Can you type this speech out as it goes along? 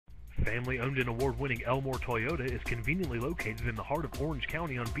Family-owned and award-winning Elmore Toyota is conveniently located in the heart of Orange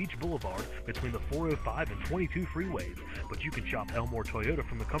County on Beach Blvd between the 405 and 22 freeways. But you can shop Elmore Toyota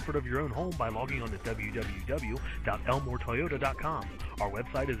from the comfort of your own home by logging on to www.elmoretoyota.com. Our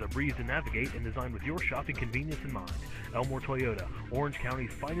website is a breeze to navigate and designed with your shopping convenience in mind. Elmore Toyota, Orange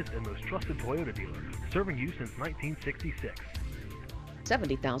County's finest and most trusted Toyota dealer, serving you since 1966.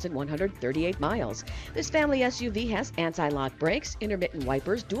 70,138 miles. This family SUV has anti-lock brakes, intermittent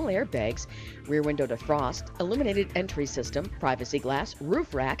wipers, dual airbags, rear window defrost, illuminated entry system, privacy glass,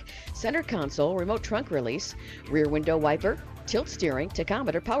 roof rack, center console, remote trunk release, rear window wiper, tilt steering,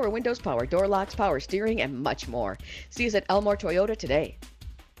 tachometer, power windows, power door locks, power steering, and much more. See us at Elmore Toyota today.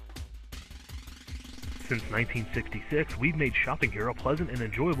 Since 1966, we've made shopping here a pleasant and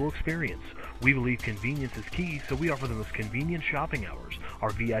enjoyable experience. We believe convenience is key, so we offer the most convenient shopping hours.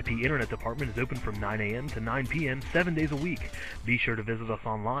 Our VIP Internet department is open from 9 a.m. to 9 p.m. 7 days a week. Be sure to visit us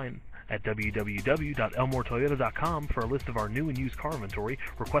online at www.elmoretoyota.com for a list of our new and used car inventory,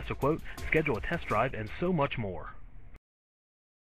 request a quote, schedule a test drive, and so much more.